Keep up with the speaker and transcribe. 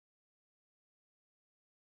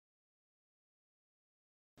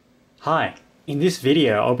Hi, in this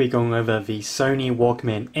video I'll be going over the Sony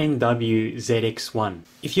Walkman NW-ZX1.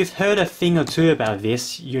 If you've heard a thing or two about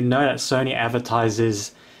this, you know that Sony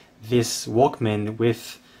advertises this Walkman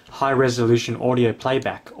with high-resolution audio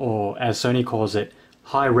playback, or as Sony calls it,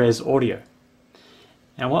 high-res audio.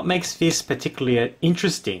 And what makes this particularly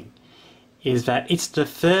interesting is that it's the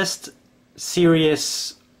first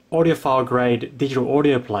serious audiophile-grade digital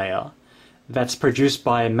audio player that's produced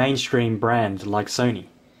by a mainstream brand like Sony.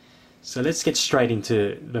 So let's get straight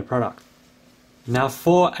into the product. Now,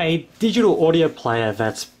 for a digital audio player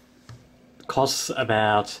that costs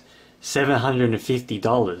about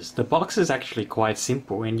 $750, the box is actually quite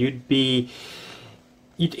simple, and you'd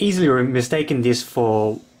easily mistaken this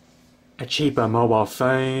for a cheaper mobile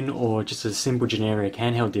phone or just a simple generic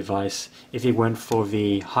handheld device if it weren't for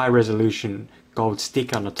the high resolution gold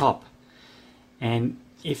stick on the top. And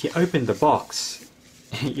if you open the box,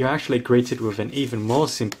 you're actually greeted with an even more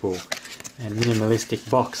simple and minimalistic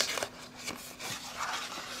box,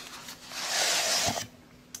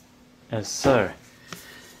 as so,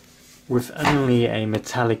 with only a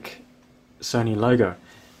metallic Sony logo.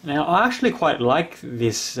 Now, I actually quite like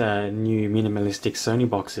this new minimalistic Sony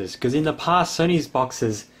boxes, because in the past Sony's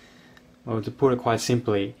boxes, well, to put it quite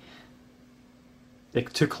simply, they're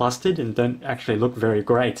too clustered and don't actually look very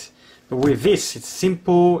great. But with this, it's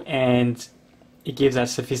simple and it gives that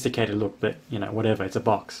sophisticated look, but you know, whatever, it's a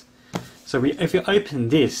box. So if you open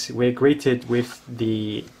this, we're greeted with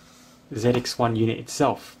the ZX1 unit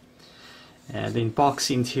itself. And the box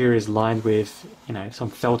interior is lined with, you know, some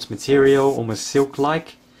felt material, almost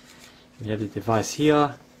silk-like. We have the device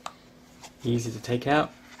here, easy to take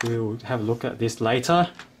out. We'll have a look at this later.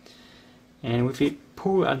 And if we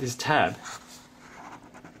pull out this tab,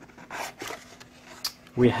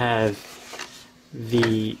 we have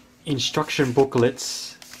the instruction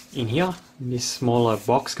booklets in here, in this smaller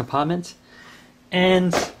box compartment,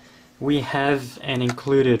 and we have an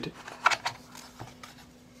included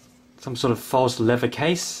some sort of false leather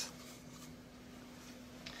case,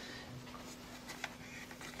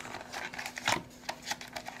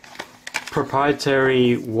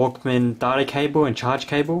 proprietary Walkman data cable and charge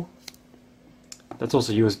cable, that's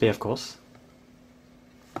also USB of course,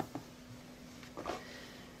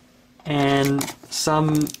 and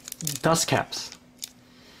some dust caps.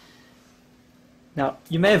 Now,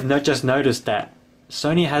 you may have just noticed that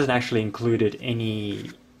Sony hasn't actually included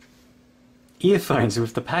any earphones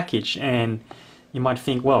with the package, and you might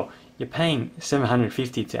think, well, you're paying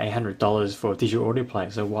 $750 to $800 for a digital audio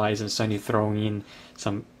player, so why isn't Sony throwing in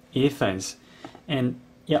some earphones? And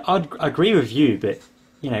yeah, I'd agree with you, but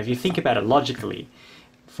you know, if you think about it logically,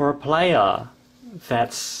 for a player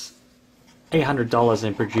that's $800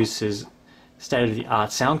 and produces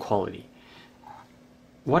state-of-the-art sound quality,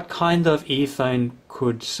 what kind of earphone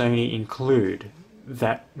could Sony include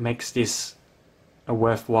that makes this a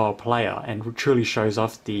worthwhile player and truly shows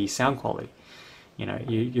off the sound quality? You know,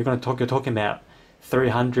 you're talking about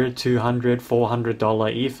 $300, $200,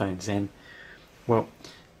 $400 earphones, and well,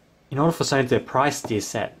 in order for Sony to price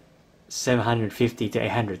this at $750 to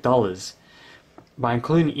 $800, by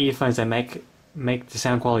including earphones that make the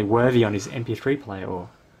sound quality worthy on his MP3 player or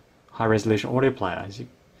high resolution audio player, as you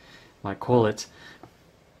might call it,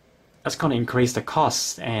 that's going to increase the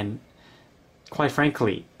costs. And quite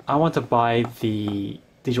frankly, I want to buy the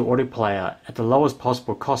digital audio player at the lowest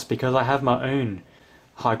possible cost because I have my own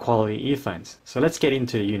high quality earphones. So let's get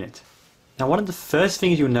into the unit. Now, one of the first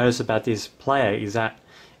things you'll notice about this player is that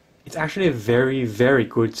it's actually a very, very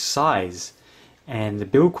good size, and the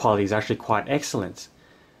build quality is actually quite excellent.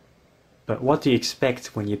 But what do you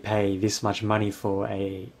expect when you pay this much money for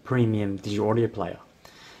a premium digital audio player?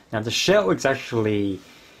 Now, the shell is actually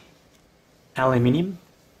aluminium,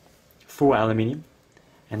 full aluminium,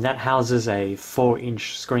 and that houses a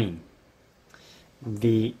 4-inch screen.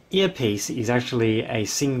 The earpiece is actually a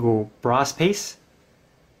single brass piece,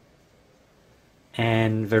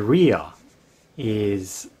 and the rear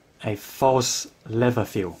is a false leather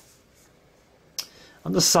feel.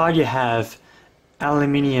 On the side you have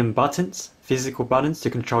aluminium buttons, physical buttons to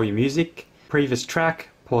control your music, previous track,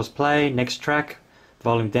 pause play, next track,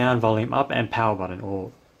 volume down, volume up, and power button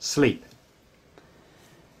or sleep.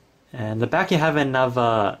 And the back you have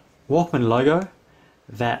another Walkman logo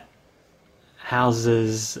that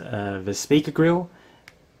houses the speaker grill,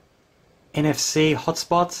 NFC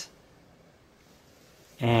hotspot,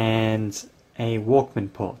 and a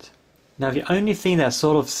Walkman port. Now, the only thing that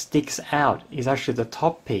sort of sticks out is actually the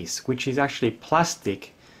top piece, which is actually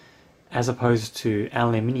plastic as opposed to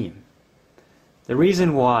aluminium. The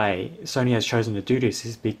reason why Sony has chosen to do this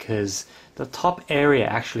is because the top area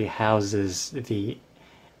actually houses the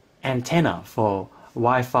antenna for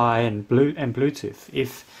Wi-Fi and Bluetooth.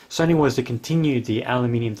 If Sony was to continue the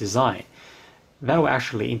aluminium design, that will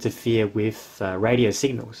actually interfere with radio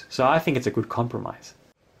signals. So I think it's a good compromise.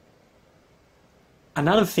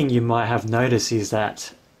 Another thing you might have noticed is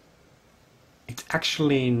that it's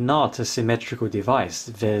actually not a symmetrical device.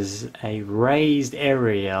 There's a raised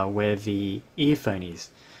area where the earphone is.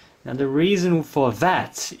 Now the reason for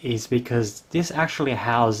that is because this actually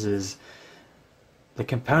houses the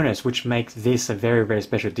components which make this a very, very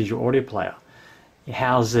special digital audio player. It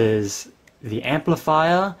houses the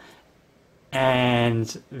amplifier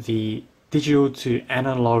and the digital to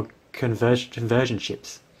analog conversion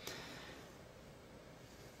chips.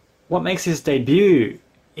 What makes this debut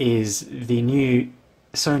is the new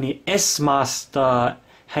Sony S-Master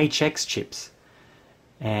HX chips.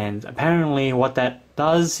 And apparently what that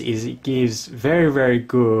does is it gives very, very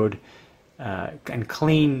good and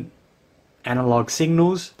clean analog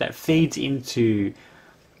signals that feeds into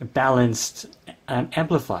balanced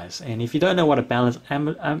amplifiers. And if you don't know what a balanced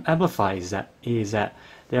amplifier is, that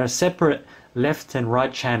there are separate left and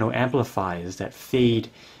right channel amplifiers that feed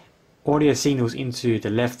audio signals into the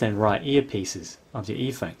left and right earpieces of your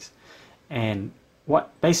earphones. And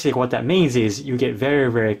basically what that means is you get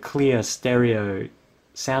very, very clear stereo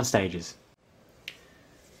sound stages.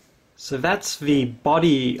 So that's the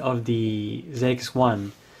body of the ZX1.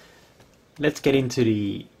 Let's get into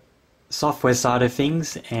the software side of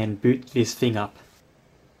things and boot this thing up.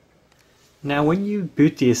 Now when you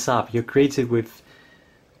boot this up, you're greeted with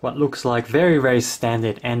what looks like very, very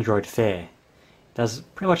standard Android fare. It does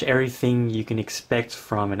pretty much everything you can expect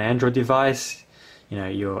from an Android device. You know,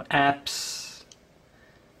 your apps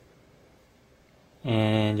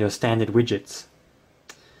and your standard widgets.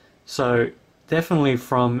 So definitely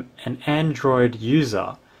from an Android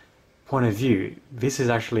user point of view, this is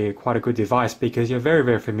actually quite a good device because you're very,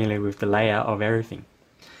 very familiar with the layout of everything.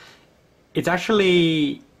 It's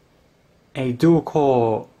actually a dual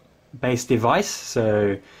core based device,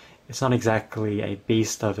 so it's not exactly a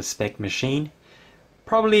beast of a spec machine.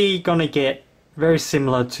 Probably gonna get very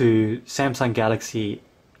similar to Samsung Galaxy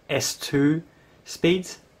S2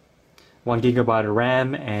 speeds, 1 GB of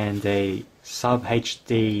RAM and a sub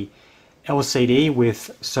HD LCD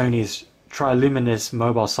with Sony's Triluminous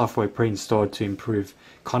mobile software pre-installed to improve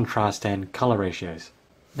contrast and color ratios.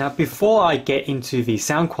 Now before I get into the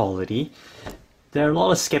sound quality, there are a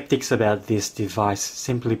lot of skeptics about this device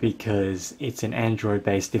simply because it's an Android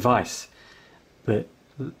based device. But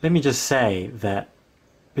let me just say that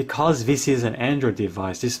because this is an Android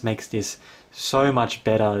device, this makes this so much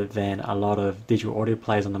better than a lot of digital audio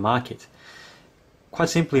players on the market. Quite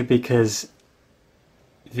simply because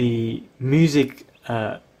the music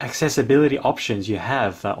accessibility options you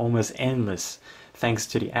have are almost endless thanks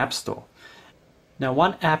to the App Store. Now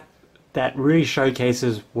one app that really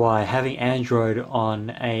showcases why having Android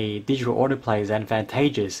on a digital audio player is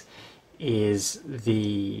advantageous is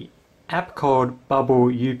the app called Bubble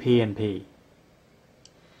UPnP.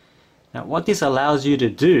 Now what this allows you to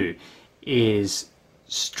do is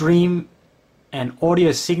stream an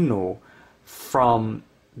audio signal from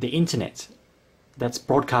the internet that's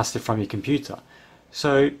broadcasted from your computer.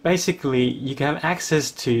 So basically you can have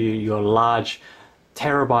access to your large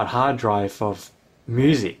terabyte hard drive of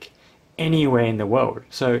music anywhere in the world.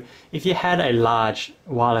 So if you had a large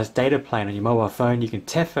wireless data plan on your mobile phone, you can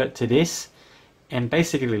tap it to this and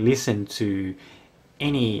basically listen to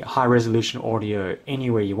any high resolution audio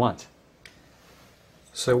anywhere you want.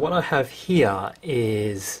 So what I have here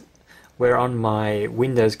is we're on my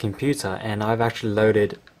Windows computer and I've actually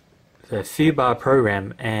loaded the FuBar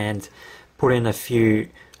program and put in a few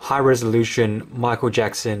high resolution Michael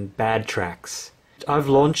Jackson bad tracks. I've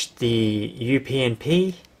launched the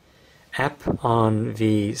UPnP app on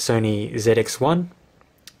the Sony ZX1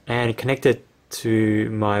 and connected to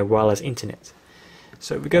my wireless internet.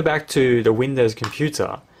 So if we go back to the Windows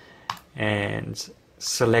computer and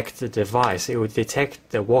select the device, it will detect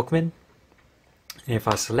the Walkman. And if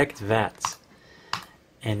I select that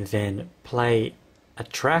and then play a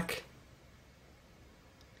track,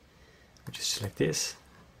 I'll just select this.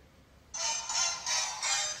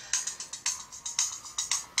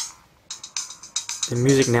 The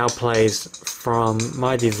music now plays from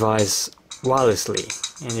my device wirelessly,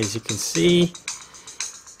 and as you can see,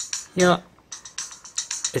 yeah,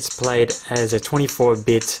 it's played as a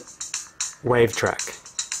 24-bit wave track.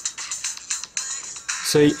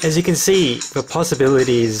 So as you can see, the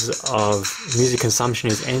possibilities of music consumption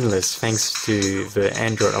is endless thanks to the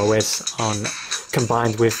Android OS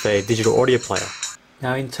combined with a digital audio player.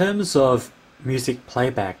 Now in terms of music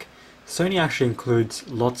playback, Sony actually includes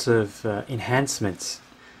lots of enhancements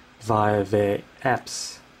via their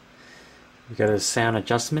apps. We go to sound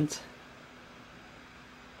adjustment,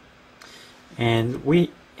 and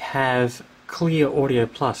we have Clear Audio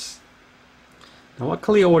Plus. Now what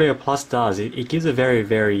Clear Audio Plus does, it gives a very,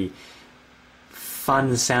 very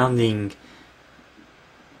fun sounding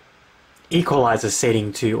equalizer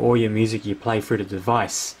setting to all your music you play through the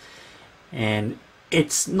device. And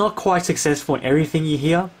it's not quite successful in everything you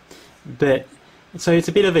hear, but so it's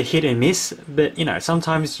a bit of a hit and miss. But you know,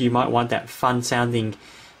 sometimes you might want that fun sounding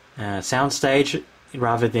soundstage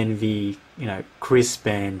rather than the, you know, crisp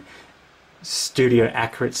and studio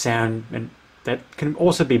accurate sound, and that can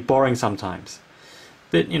also be boring sometimes.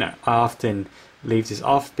 But you know, I often leave this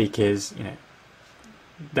off because, you know,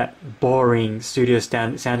 that boring studio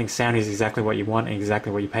sounding sound is exactly what you want and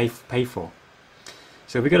exactly what you pay for.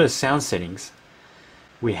 So if we go to sound settings,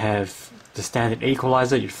 we have the standard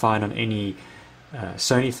equalizer you'd find on any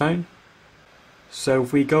Sony phone. So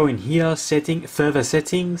if we go in here, further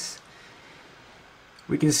settings,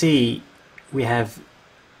 we can see we have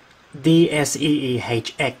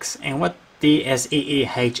DSEEHX, and what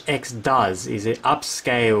DSEEHX does is it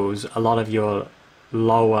upscales a lot of your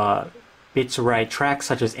lower bitrate tracks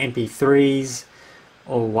such as MP3s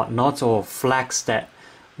or whatnot, or FLACs that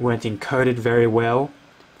weren't encoded very well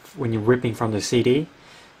when you're ripping from the CD.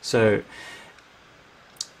 So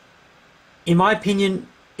in my opinion,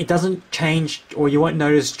 it doesn't change, or you won't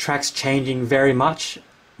notice tracks changing very much,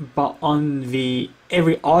 but on the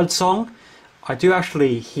every odd song I do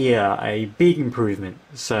actually hear a big improvement.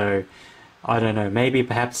 So I don't know, maybe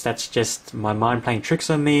perhaps that's just my mind playing tricks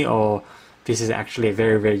on me, or this is actually a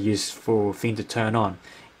very, very useful thing to turn on.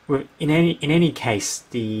 In any case,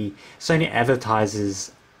 the Sony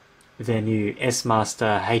advertises their new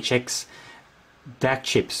S-Master HX DAC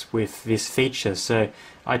chips with this feature, so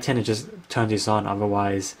I tend to just turn this on,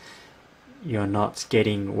 otherwise you're not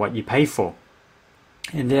getting what you pay for.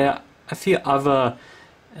 And there are a few other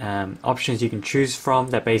options you can choose from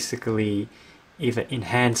that basically either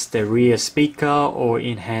enhance the rear speaker or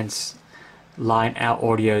enhance line out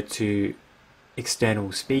audio to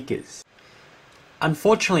external speakers.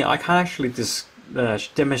 Unfortunately, I can't actually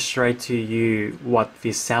demonstrate to you what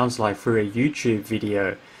this sounds like through a YouTube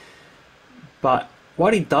video, but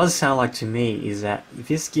what it does sound like to me is that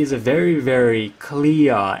this gives a very, very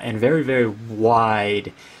clear and very, very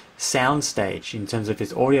wide soundstage in terms of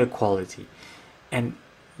its audio quality. And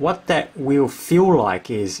what that will feel like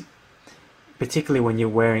is, particularly when you're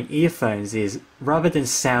wearing earphones, is rather than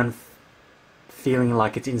sound feeling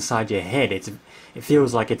like it's inside your head, it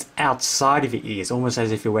feels like it's outside of your ears, almost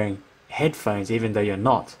as if you're wearing headphones even though you're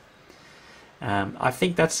not. I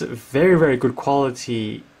think that's a very, very good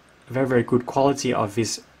quality, of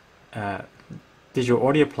this digital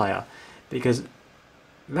audio player, because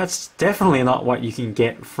that's definitely not what you can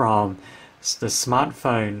get from the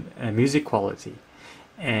smartphone music quality.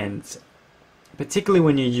 And particularly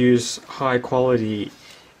when you use high quality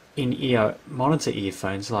in-ear monitor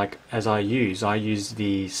earphones, like as I use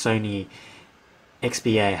the Sony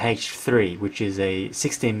XBA H3, which is a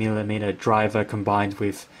 16mm driver combined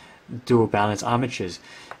with dual balance armatures.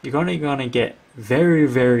 You're only going to get very,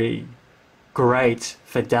 very great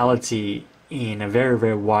fidelity in a very,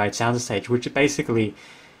 very wide soundstage, which basically,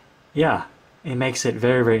 yeah, it makes it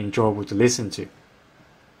very, very enjoyable to listen to.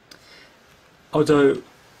 Although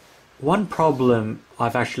one problem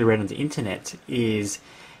I've actually read on the internet is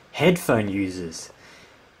headphone users.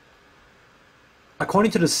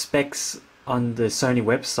 According to the specs on the Sony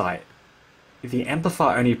website, the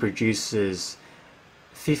amplifier only produces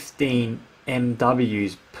 15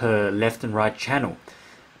 MWs per left and right channel.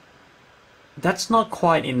 That's not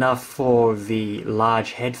quite enough for the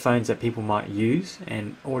large headphones that people might use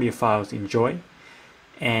and audiophiles enjoy,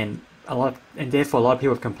 and therefore a lot of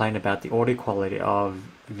people have complained about the audio quality of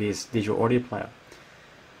this digital audio player.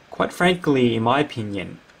 Quite frankly, in my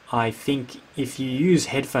opinion, I think if you use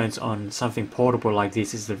headphones on something portable like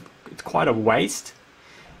this, it's quite a waste,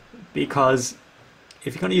 because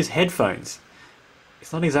if you're going to use headphones,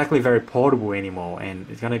 it's not exactly very portable anymore, and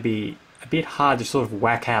it's going to be a bit hard to sort of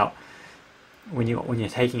whack out when you're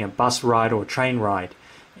taking a bus ride or a train ride.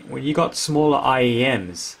 When you got smaller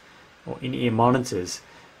IEMs or in-ear monitors,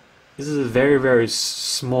 this is a very, very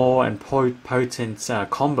small and potent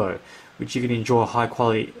combo which you can enjoy high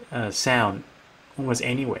quality sound almost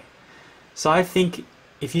anywhere. So I think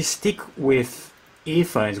if you stick with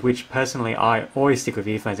earphones, which personally I always stick with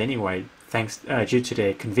earphones anyway, due to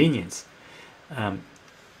their convenience,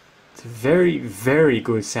 it's a very, very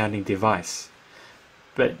good sounding device.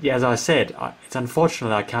 But yeah, as I said, it's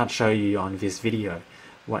unfortunate I can't show you on this video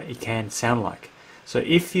what it can sound like. So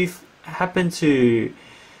if you happen to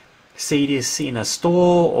see this in a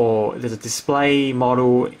store, or there's a display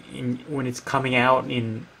model when it's coming out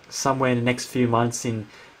in somewhere in the next few months in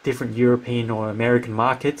different European or American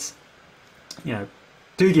markets,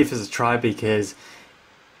 do give this a try, because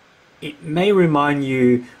it may remind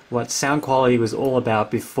you what sound quality was all about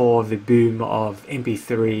before the boom of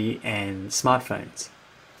MP3 and smartphones.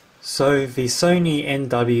 So the Sony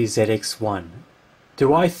NW-ZX1,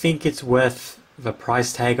 do I think it's worth the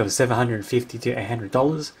price tag of $750 to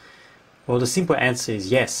 $800? Well, the simple answer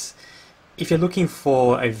is yes. If you're looking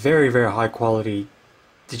for a very, very high quality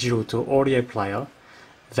digital to audio player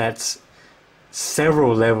that's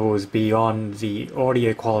several levels beyond the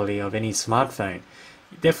audio quality of any smartphone,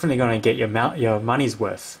 you're definitely going to get your money's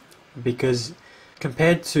worth, because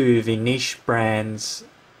compared to the niche brands,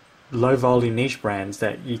 low volume niche brands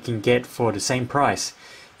that you can get for the same price,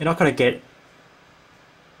 you're not going to get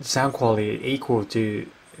sound quality equal to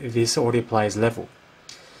this audio player's level.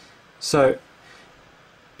 So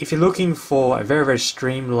if you're looking for a very, very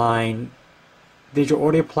streamlined digital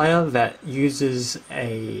audio player that uses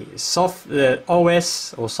a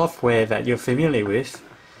OS or software that you're familiar with,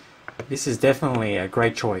 this is definitely a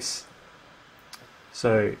great choice.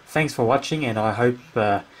 So thanks for watching, and I hope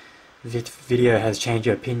this video has changed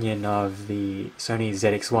your opinion of the Sony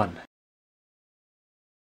ZX1.